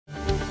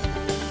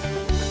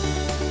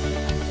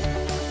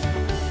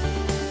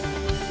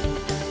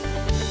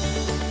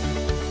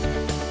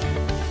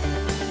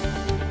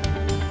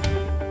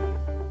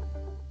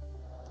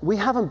we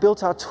haven't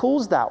built our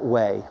tools that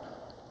way.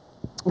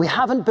 We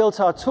haven't built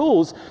our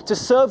tools to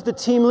serve the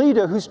team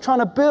leader who's trying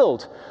to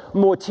build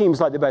more teams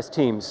like the best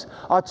teams.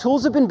 Our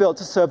tools have been built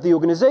to serve the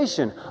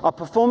organization. Our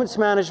performance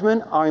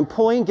management, our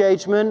employee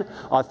engagement,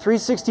 our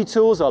 360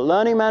 tools, our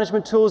learning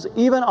management tools,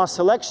 even our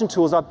selection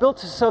tools are built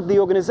to serve the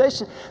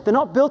organization. They're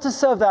not built to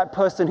serve that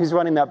person who's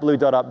running that blue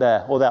dot up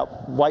there or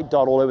that white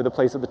dot all over the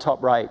place at the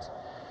top right.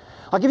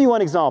 I'll give you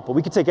one example.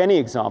 We could take any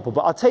example,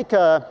 but I'll take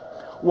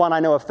one I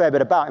know a fair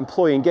bit about,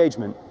 employee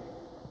engagement.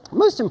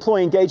 Most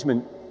employee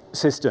engagement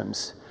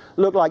systems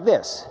look like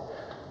this.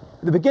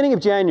 At the beginning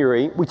of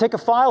January, we take a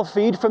file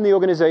feed from the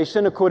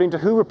organization according to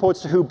who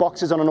reports to who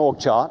boxes on an org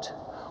chart.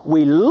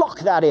 We lock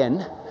that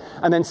in,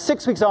 and then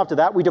 6 weeks after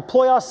that, we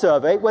deploy our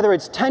survey, whether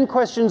it's 10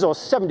 questions or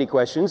 70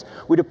 questions,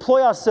 we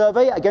deploy our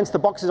survey against the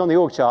boxes on the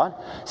org chart.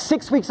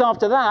 6 weeks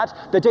after that,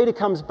 the data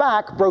comes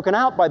back, broken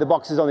out by the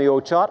boxes on the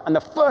org chart, and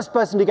the first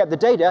person to get the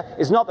data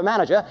is not the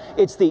manager,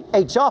 it's the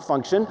HR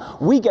function.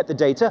 We get the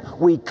data,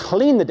 we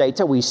clean the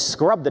data, we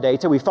scrub the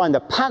data, we find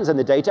the patterns in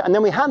the data, and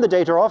then we hand the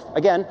data off,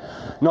 again,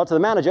 not to the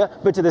manager,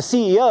 but to the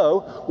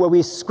CEO, where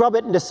we scrub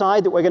it and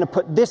decide that we're going to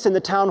put this in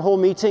the town hall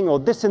meeting or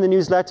this in the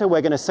newsletter.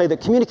 We're going to say that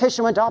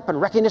communication went up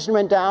and recognition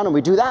went down, and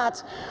we do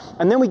that,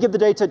 and then we give the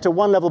data to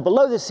one level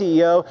below the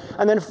CEO,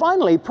 and then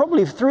finally,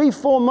 probably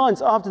 3-4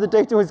 months after the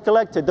data was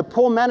collected, the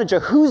poor manager,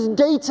 whose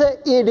data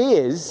it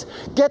is,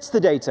 gets the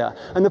data.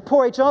 And the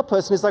poor HR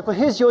person is like, well,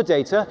 here's your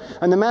data,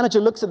 and the manager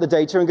looks at the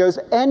data and goes,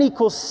 N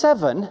equals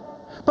 7,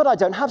 but I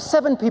don't have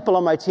 7 people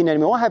on my team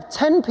anymore, I have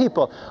 10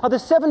 people. Are the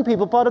 7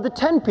 people part of the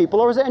 10 people,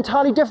 or is it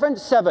entirely different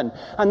 7?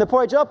 And the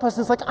poor HR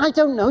person is like, I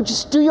don't know,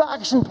 just do your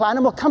action plan,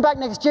 and we'll come back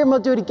next year and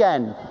we'll do it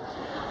again.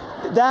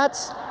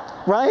 That's,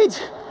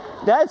 right?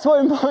 That's what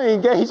employee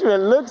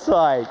engagement looks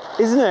like,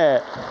 isn't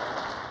it?